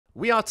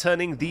We are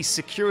turning these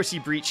Security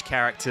Breach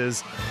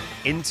characters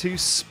into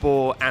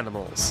Spore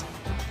animals.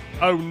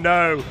 Oh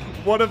no,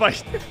 what have I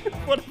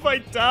what have I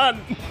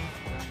done?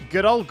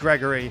 Good old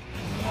Gregory.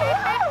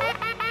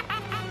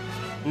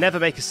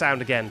 Never make a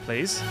sound again,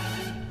 please.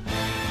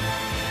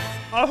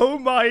 Oh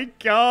my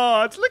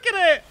god, look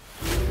at it!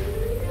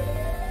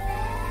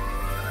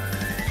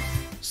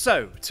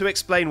 So, to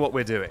explain what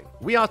we're doing,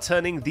 we are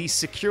turning these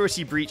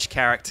Security Breach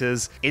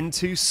characters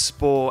into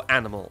Spore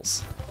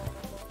animals.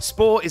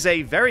 Spore is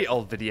a very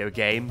old video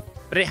game,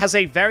 but it has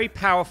a very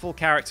powerful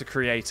character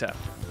creator.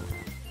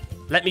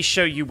 Let me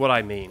show you what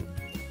I mean.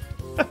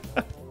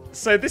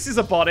 So this is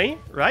a Bonnie,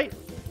 right?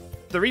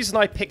 The reason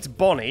I picked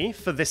Bonnie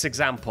for this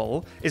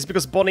example is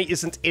because Bonnie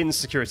isn't in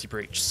Security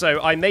Breach.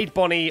 So I made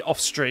Bonnie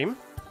off stream.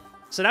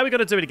 So now we've got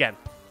to do it again.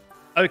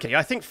 Okay,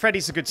 I think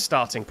Freddy's a good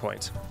starting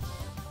point.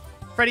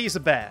 Freddy is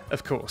a bear,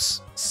 of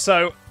course.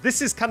 So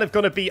this is kind of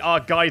going to be our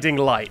guiding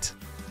light.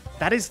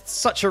 That is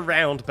such a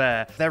round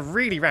bear. They're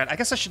really round. I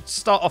guess I should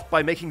start off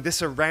by making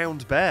this a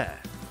round bear.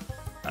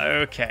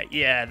 Okay,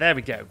 yeah, there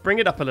we go. Bring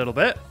it up a little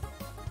bit.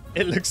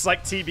 It looks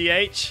like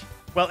TBH.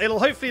 Well, it'll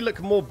hopefully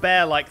look more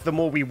bear-like the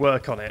more we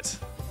work on it.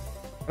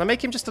 Can I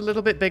make him just a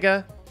little bit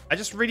bigger? I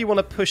just really want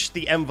to push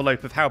the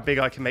envelope of how big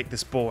I can make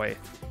this boy.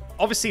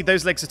 Obviously,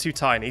 those legs are too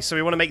tiny, so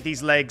we want to make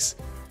these legs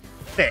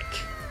thick.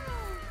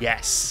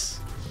 Yes.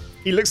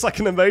 He looks like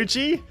an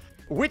emoji?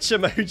 Which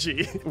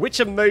emoji? Which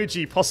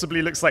emoji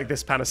possibly looks like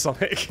this,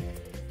 Panasonic?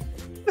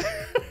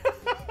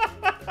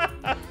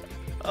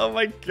 Oh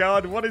my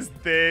god, what is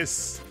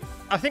this?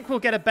 I think we'll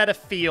get a better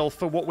feel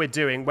for what we're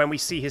doing when we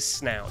see his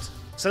snout.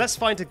 So let's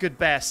find a good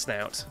bear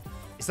snout.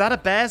 Is that a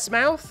bear's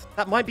mouth?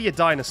 That might be a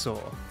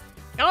dinosaur.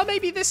 Oh,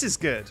 maybe this is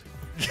good.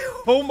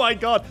 Oh my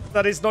god,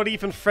 that is not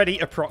even Freddy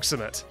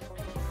approximate.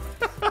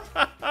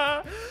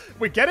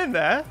 We're getting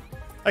there.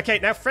 Okay,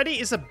 now Freddy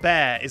is a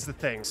bear, is the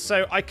thing.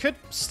 So I could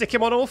stick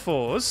him on all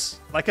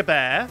fours, like a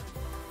bear.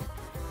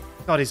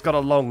 God, he's got a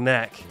long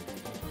neck.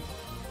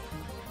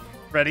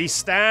 Freddy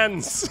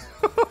stands.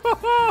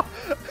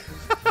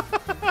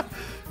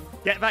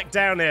 Get back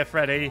down here,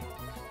 Freddy.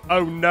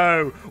 Oh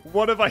no,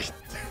 what have I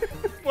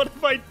what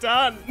have I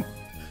done?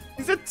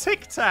 He's a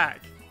Tic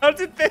Tac. How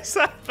did this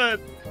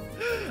happen?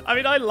 I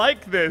mean, I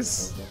like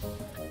this.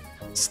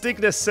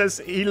 Stignus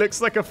says he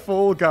looks like a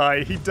fall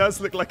guy. He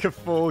does look like a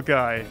fall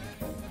guy.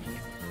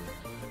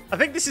 I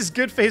think this is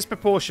good for his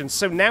proportions,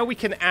 so now we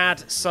can add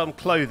some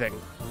clothing.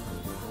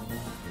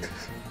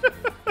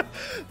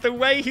 The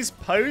way he's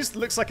posed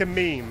looks like a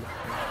meme.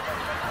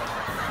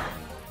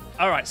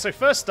 Alright, so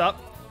first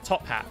up,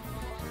 top hat.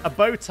 A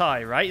bow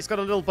tie, right? He's got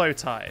a little bow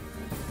tie.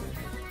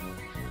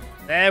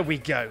 There we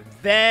go.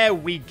 There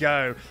we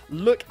go.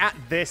 Look at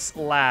this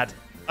lad.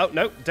 Oh,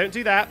 no, don't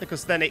do that,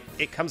 because then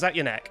it comes out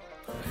your neck.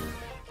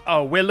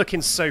 Oh, we're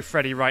looking so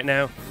Freddy right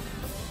now.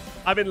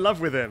 I'm in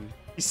love with him.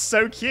 He's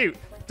so cute.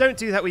 Don't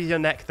do that with your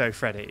neck, though,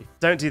 Freddy.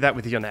 Don't do that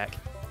with your neck.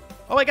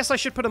 Oh, I guess I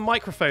should put a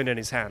microphone in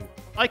his hand.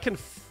 I can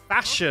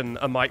fashion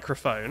a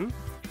microphone.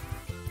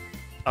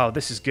 Oh,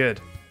 this is good.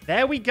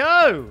 There we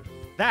go.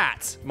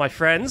 That, my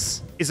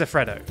friends, is a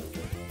Freddo.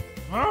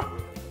 Huh?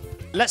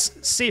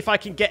 Let's see if I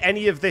can get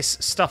any of this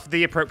stuff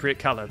the appropriate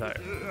color, though.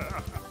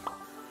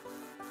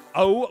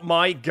 Oh,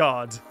 my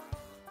God.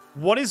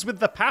 What is with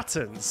the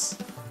patterns?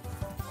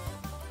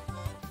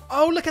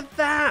 Oh, look at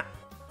that.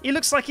 He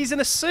looks like he's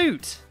in a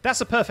suit. That's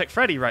a perfect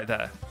Freddy right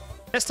there.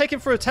 Let's take him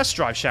for a test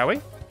drive, shall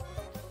we?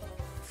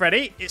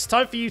 Freddy, it's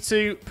time for you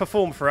to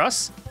perform for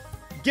us.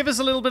 Give us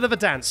a little bit of a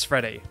dance,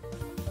 Freddy.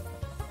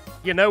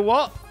 You know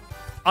what?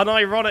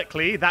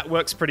 Unironically, that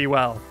works pretty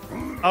well.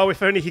 Oh,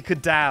 if only he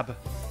could dab.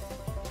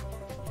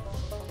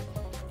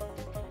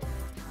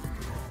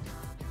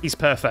 He's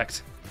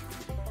perfect.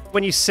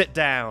 When you sit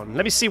down,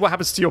 let me see what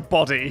happens to your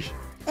body.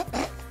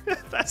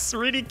 That's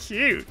really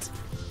cute.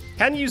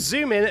 Can you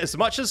zoom in as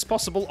much as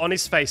possible on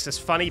his face as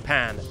funny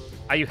pan?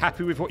 Are you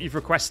happy with what you've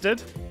requested?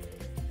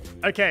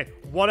 Okay,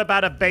 what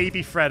about a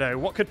baby Freddo?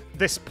 What could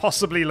this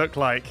possibly look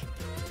like?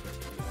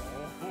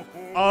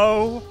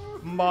 Oh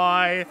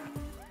my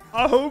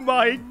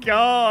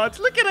god.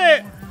 Look at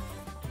it.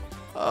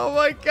 Oh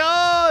my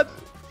god.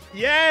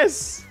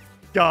 Yes.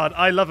 God,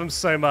 I love him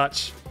so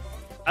much.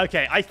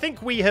 Okay, I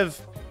think we have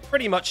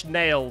pretty much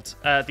nailed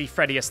the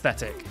Freddy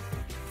aesthetic.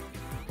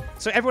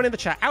 So everyone in the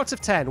chat, out of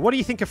 10, what do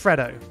you think of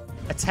Freddo?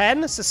 A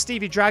 10, says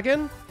Stevie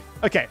Dragon.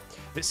 Okay,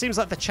 it seems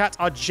like the chat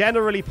are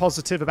generally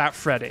positive about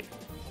Freddy.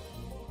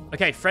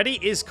 Okay, Freddy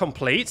is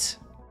complete.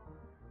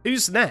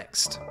 Who's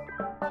next?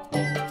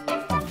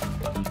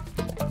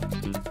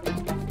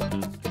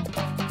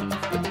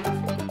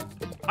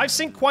 I've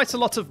seen quite a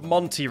lot of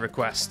Monty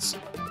requests.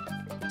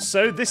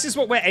 So this is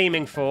what we're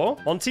aiming for.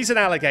 Monty's an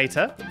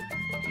alligator.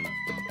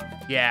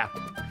 Yeah,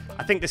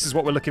 I think this is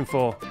what we're looking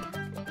for.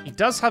 He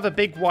does have a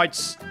big wide...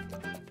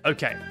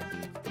 Okay.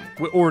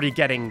 We're already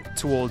getting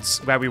towards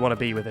where we want to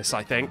be with this,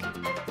 I think.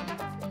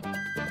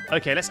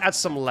 Okay, let's add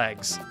some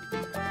legs.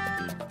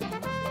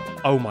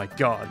 Oh my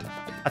god.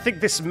 I think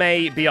this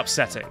may be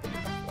upsetting.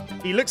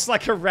 He looks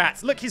like a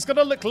rat. Look, he's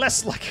gonna look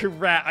less like a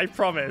rat, I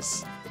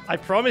promise. I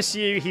promise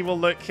you he will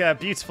look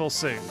beautiful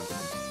soon.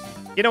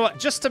 You know what?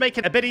 Just to make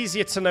it a bit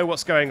easier to know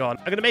what's going on,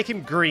 I'm going to make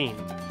him green.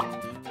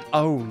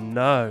 Oh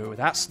no,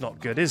 that's not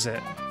good, is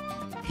it?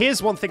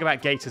 Here's one thing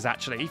about gators,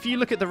 actually. If you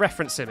look at the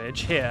reference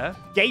image here,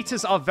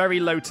 gators are very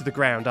low to the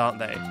ground, aren't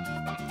they?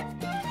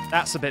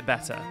 That's a bit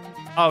better.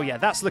 Oh yeah,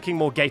 that's looking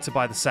more gator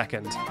by the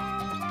second.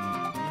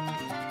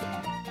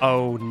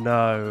 Oh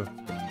no.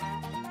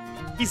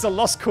 He's a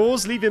lost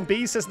cause, leave him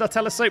be, says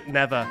Nutella Soap.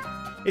 Never.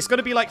 It's going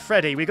to be like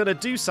Freddy. We're going to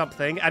do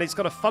something, and it's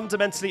going to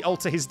fundamentally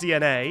alter his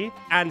DNA,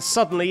 and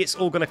suddenly it's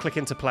all going to click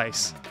into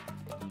place.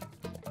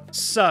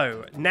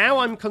 So, now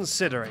I'm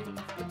considering,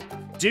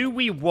 do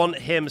we want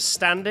him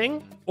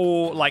standing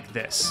or like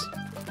this?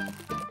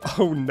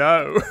 Oh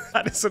no,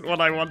 that isn't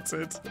what I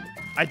wanted.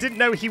 I didn't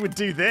know he would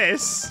do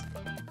this.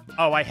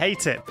 Oh, I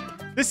hate it.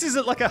 This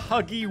isn't like a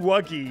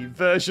huggy-wuggy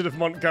version of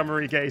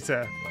Montgomery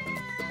Gator.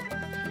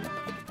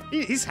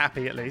 He's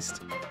happy, at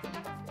least.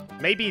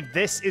 Maybe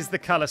this is the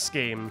color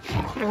scheme.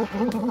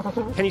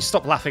 Can you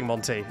stop laughing,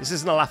 Monty? This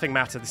isn't a laughing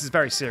matter. This is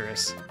very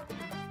serious.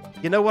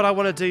 You know what I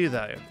want to do,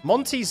 though?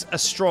 Monty's a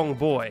strong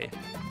boy.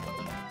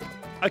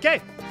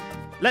 Okay,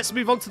 let's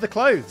move on to the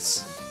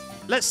clothes.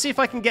 Let's see if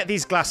I can get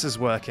these glasses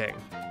working.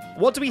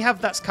 What do we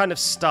have that's kind of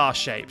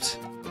star-shaped?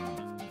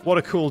 What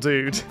a cool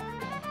dude.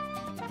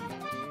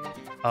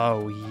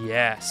 Oh,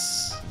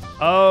 yes.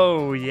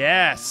 Oh,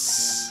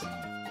 yes.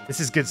 This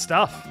is good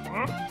stuff.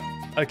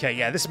 Okay,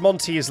 yeah, this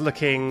Monty is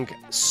looking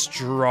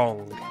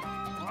strong.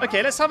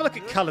 Okay, let's have a look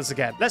at colors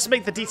again. Let's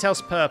make the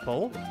details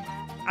purple.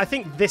 I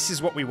think this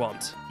is what we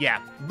want.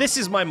 Yeah, this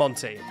is my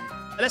Monty.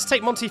 Let's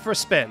take Monty for a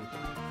spin.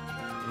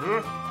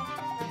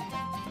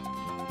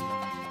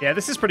 Yeah,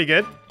 this is pretty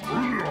good.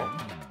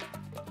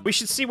 We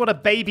should see what a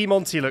baby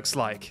Monty looks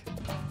like.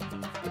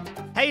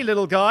 Hey,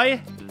 little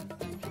guy.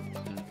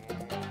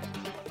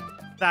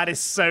 That is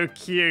so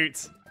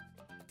cute.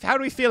 How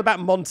do we feel about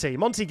Monty?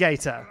 Monty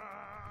Gator.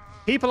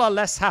 People are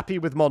less happy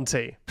with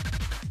Monty.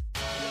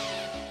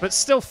 But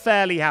still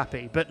fairly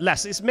happy, but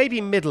less. It's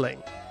maybe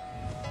middling.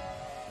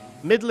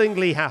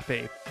 Middlingly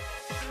happy.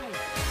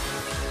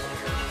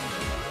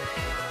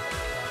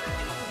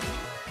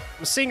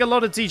 I'm seeing a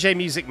lot of DJ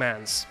Music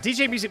Mans.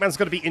 DJ Music Man's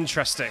got to be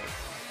interesting.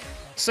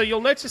 So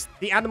you'll notice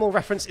the animal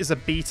reference is a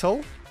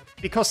beetle,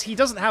 because he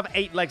doesn't have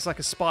 8 legs like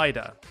a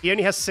spider. He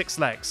only has 6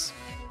 legs.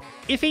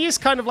 If he is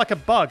kind of like a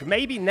bug,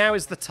 maybe now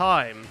is the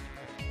time.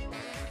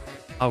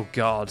 Oh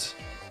god.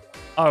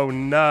 Oh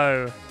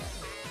no.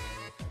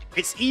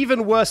 It's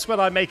even worse when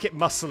I make it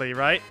muscly,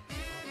 right?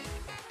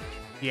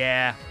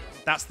 Yeah,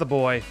 that's the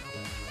boy.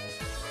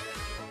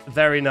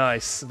 Very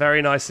nice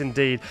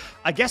indeed.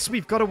 I guess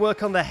we've got to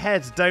work on the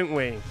head, don't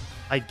we?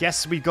 I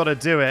guess we've got to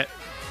do it.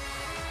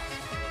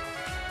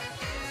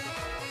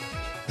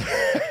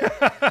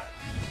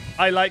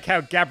 I like how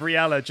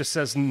Gabriella just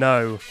says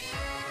no.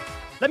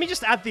 Let me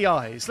just add the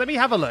eyes. Let me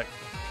have a look.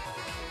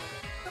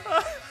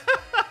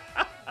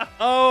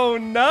 Oh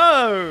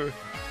no!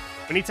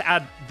 We need to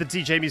add the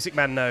DJ Music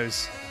Man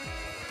nose.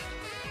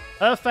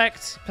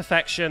 Perfect.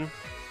 Perfection.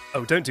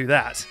 Oh, don't do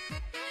that.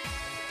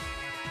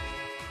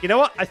 You know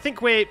what? I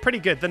think we're pretty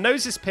good. The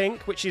nose is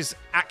pink, which is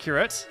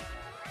accurate.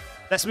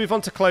 Let's move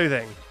on to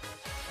clothing.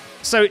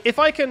 So if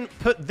I can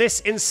put this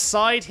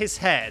inside his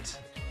head...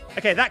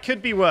 Okay, that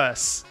could be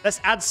worse.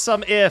 Let's add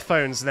some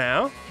earphones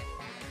now.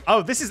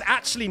 Oh, this is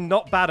actually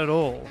not bad at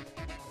all.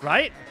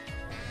 Right?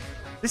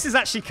 This is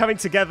actually coming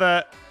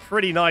together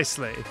pretty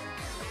nicely.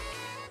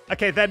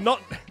 Okay, they're not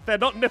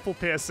nipple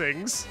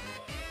piercings.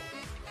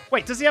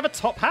 Wait, does he have a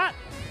top hat?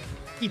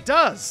 He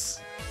does.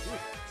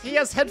 He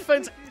has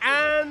headphones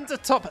and a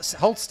top hat.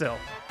 Hold still.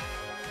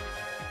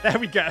 There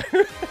we go.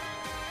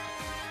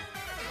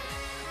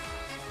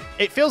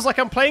 It feels like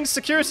I'm playing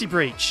Security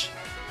Breach.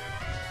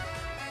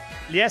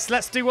 Yes,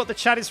 let's do what the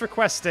chat is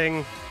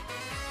requesting.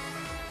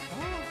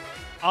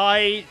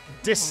 I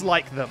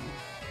dislike them.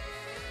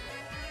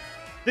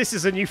 This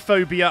is a new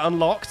phobia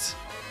unlocked.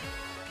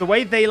 The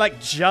way they, like,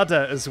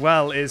 judder as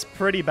well is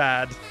pretty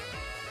bad.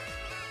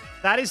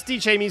 That is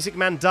DJ Music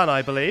Man done,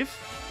 I believe.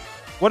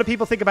 What do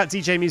people think about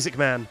DJ Music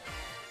Man?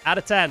 Out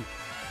of 10.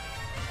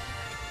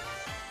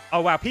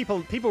 Oh, wow.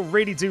 People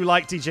really do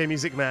like DJ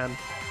Music Man.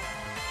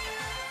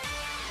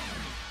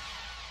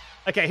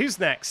 Okay, who's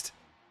next?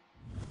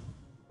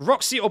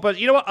 Roxy or Bud?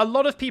 You know what? A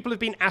lot of people have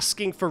been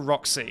asking for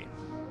Roxy.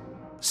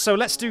 So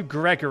let's do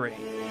Gregory.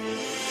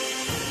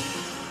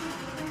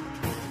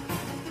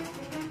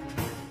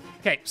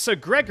 Okay, so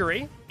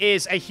Gregory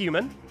is a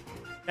human.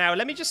 Now,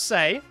 let me just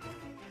say,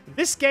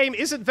 this game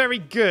isn't very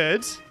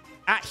good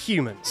at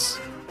humans.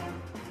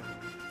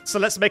 So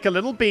let's make a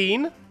little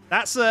bean.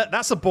 That's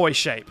a boy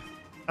shape.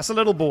 That's a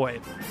little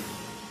boy.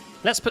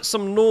 Let's put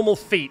some normal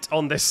feet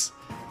on this.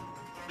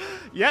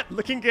 Yep,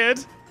 looking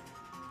good.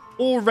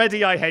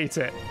 Already I hate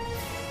it.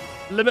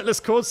 Limitless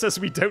Chord says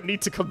we don't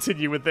need to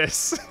continue with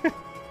this.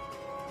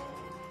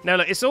 No,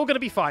 look, it's all going to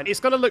be fine. It's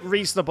going to look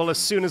reasonable as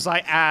soon as I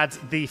add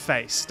the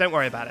face. Don't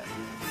worry about it.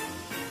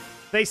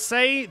 They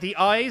say the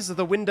eyes are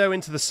the window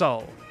into the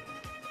soul.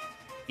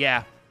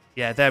 Yeah,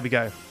 there we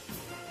go.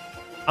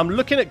 I'm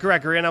looking at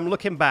Gregory and I'm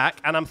looking back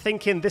and I'm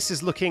thinking this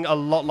is looking a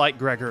lot like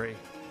Gregory.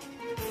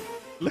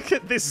 Look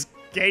at this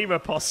gamer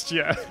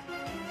posture.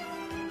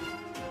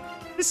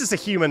 This is a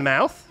human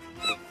mouth.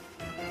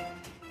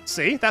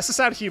 See, that's the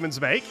sound humans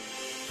make.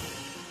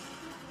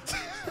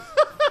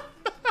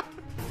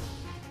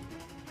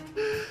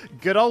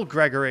 Good old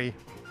Gregory.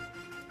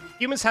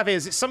 Humans have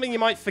ears. It's something you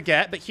might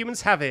forget, but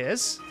humans have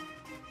ears.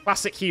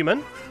 Classic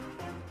human.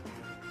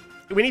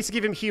 We need to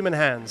give him human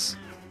hands.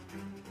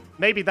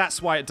 Maybe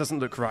that's why it doesn't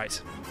look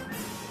right.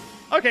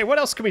 Okay, what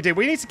else can we do?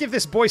 We need to give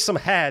this boy some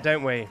hair,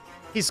 don't we?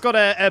 He's got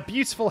a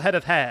beautiful head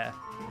of hair.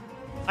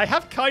 I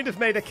have kind of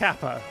made a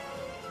kappa.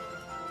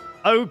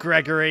 Oh,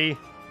 Gregory.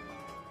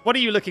 What are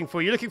you looking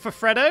for? You looking for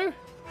Freddo?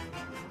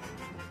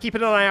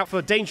 Keeping an eye out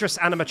for dangerous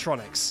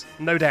animatronics.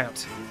 No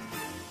doubt.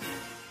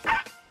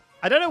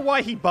 I don't know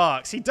why he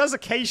barks. He does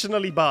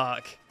occasionally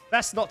bark.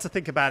 Best not to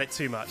think about it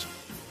too much.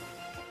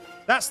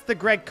 That's the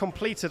Greg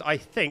completed, I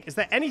think. Is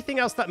there anything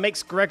else that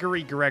makes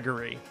Gregory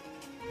Gregory?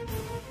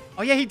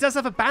 Oh yeah, he does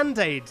have a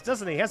band-aid,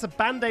 doesn't he? He has a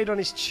band-aid on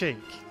his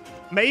cheek.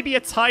 Maybe a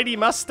tiny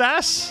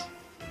mustache?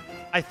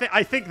 I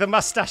think the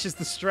mustache is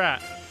the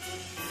strat.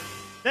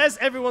 There's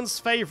everyone's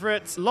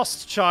favorite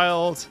lost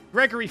child,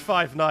 Gregory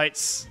Five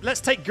Nights. Let's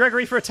take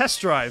Gregory for a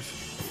test drive.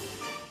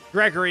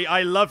 Gregory,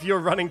 I love your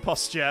running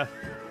posture.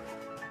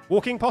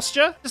 Walking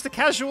posture? Just a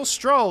casual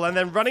stroll, and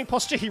then running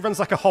posture, he runs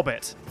like a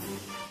hobbit.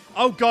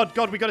 Oh god,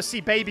 we got to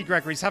see baby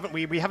Gregory's, haven't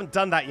we? We haven't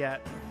done that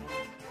yet.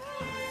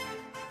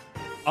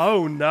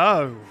 Oh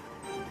no.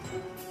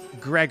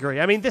 Gregory.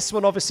 I mean, this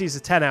one obviously is a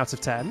 10 out of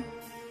 10.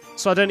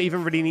 So I don't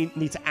even really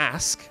need to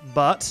ask,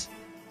 but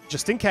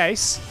just in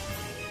case.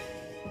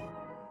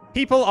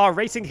 People are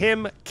rating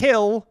him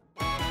kill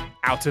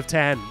out of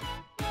 10.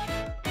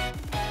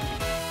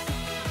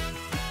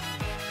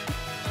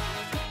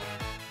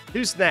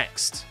 Who's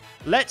next?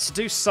 Let's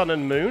do Sun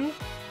and Moon.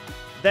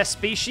 Their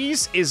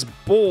species is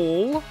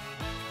ball.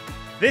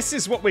 This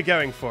is what we're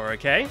going for,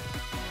 okay?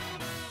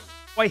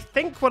 I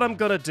think what I'm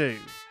gonna do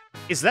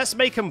is let's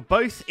make them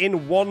both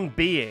in one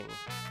being.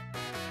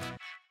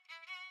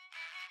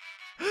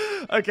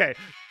 Okay,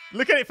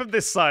 look at it from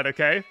this side,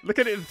 okay? Look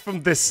at it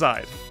from this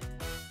side.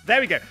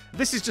 There we go.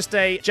 This is just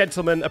a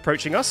gentleman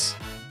approaching us.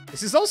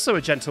 This is also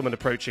a gentleman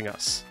approaching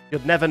us.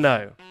 You'd never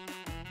know.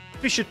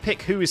 We should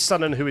pick who is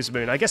Sun and who is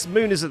Moon. I guess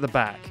Moon is at the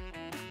back.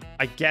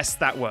 I guess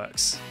that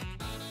works.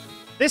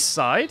 This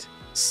side,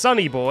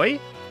 Sunny Boy,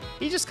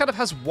 he just kind of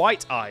has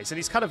white eyes and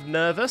he's kind of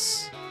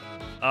nervous.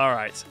 All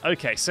right,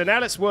 okay, so now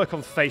let's work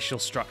on facial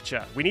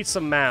structure. We need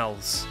some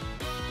mouths.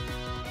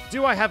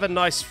 Do I have a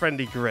nice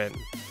friendly grin?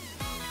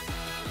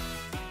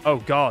 Oh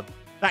god,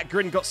 that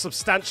grin got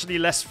substantially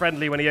less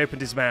friendly when he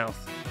opened his mouth.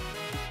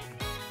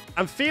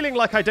 I'm feeling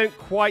like I don't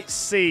quite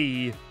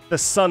see the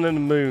Sun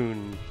and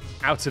Moon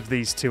out of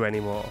these two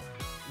anymore.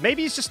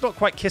 Maybe he's just not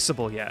quite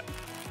kissable yet.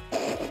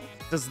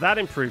 Does that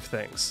improve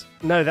things?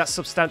 No, that's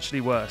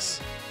substantially worse.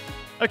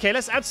 Okay,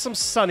 let's add some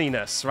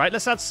sunniness, right?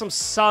 Let's add some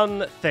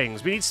sun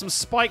things. We need some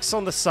spikes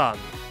on the sun.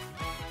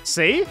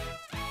 See?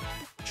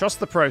 Trust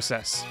the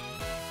process.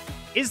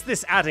 Is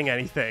this adding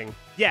anything?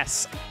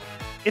 Yes.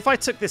 If I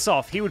took this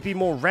off, he would be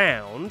more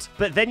round,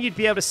 but then you'd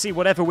be able to see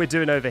whatever we're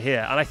doing over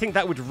here, and I think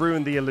that would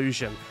ruin the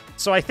illusion.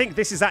 So I think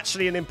this is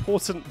actually an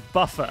important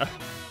buffer.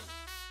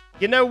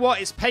 You know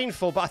what? It's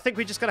painful, but I think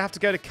we're just going to have to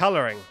go to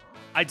coloring.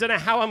 I don't know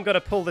how I'm going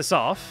to pull this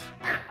off.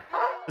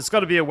 There's got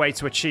to be a way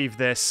to achieve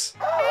this.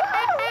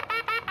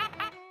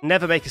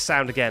 Never make a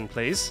sound again,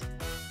 please.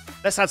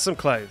 Let's add some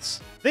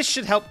clothes. This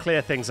should help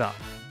clear things up.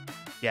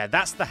 Yeah,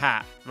 that's the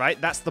hat, right?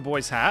 That's the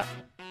boy's hat.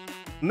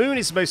 Moon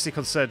is mostly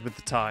concerned with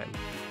the time.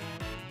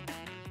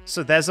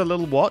 So there's a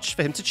little watch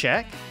for him to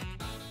check.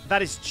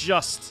 That is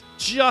just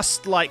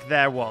like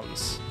their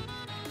ones.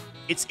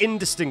 It's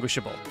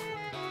indistinguishable.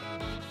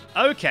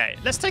 Okay,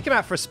 let's take him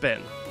out for a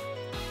spin.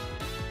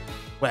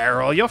 Where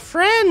are all your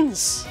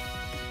friends?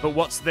 But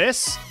what's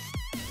this?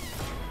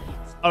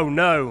 Oh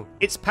no,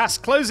 it's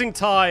past closing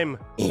time.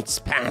 It's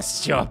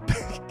past your...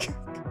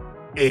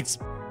 It's...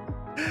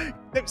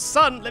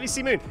 Sun, let me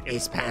see Moon.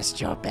 It's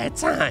past your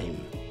bedtime.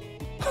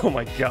 Oh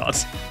my god.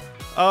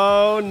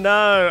 Oh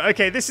no.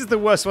 Okay, this is the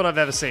worst one I've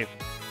ever seen.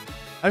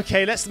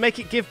 Okay, let's make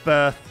it give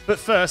birth. But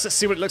first, let's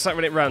see what it looks like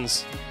when it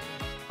runs.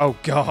 Oh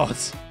god.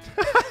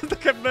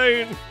 Look at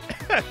Moon.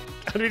 I'm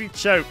really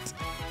choked.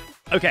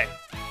 Okay.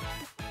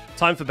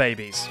 Time for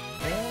babies.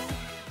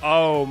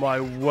 Oh my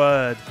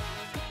word.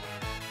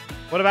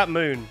 What about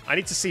Moon? I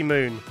need to see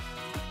Moon.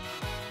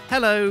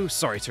 Hello,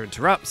 sorry to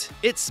interrupt.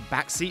 It's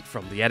Backseat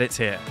from the edit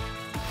here.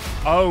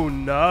 Oh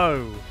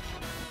no.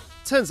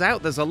 Turns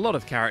out there's a lot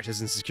of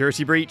characters in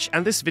Security Breach,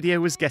 and this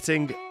video was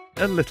getting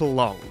a little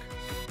long.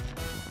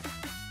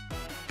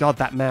 God,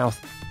 that mouth.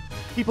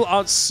 People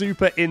aren't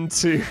super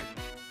into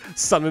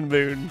Sun and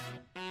Moon.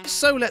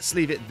 So let's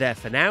leave it there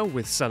for now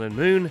with Sun and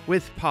Moon,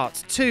 with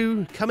part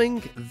 2 coming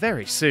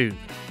very soon.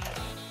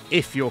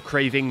 If you're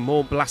craving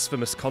more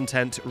blasphemous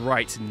content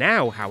right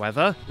now,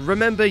 however,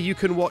 remember you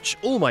can watch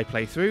all my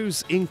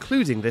playthroughs,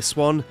 including this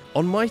one,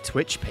 on my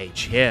Twitch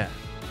page here.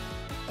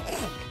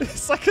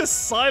 It's like a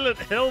Silent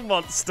Hill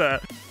monster.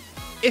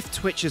 If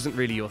Twitch isn't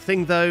really your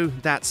thing though,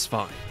 that's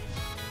fine.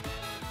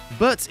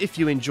 But if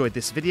you enjoyed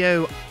this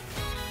video,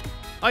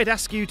 I'd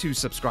ask you to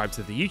subscribe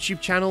to the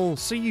YouTube channel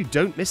so you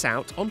don't miss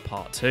out on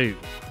part 2.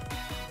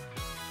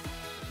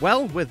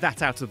 Well, with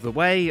that out of the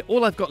way,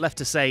 all I've got left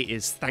to say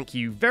is thank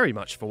you very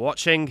much for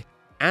watching,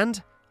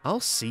 and I'll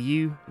see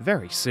you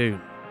very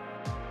soon.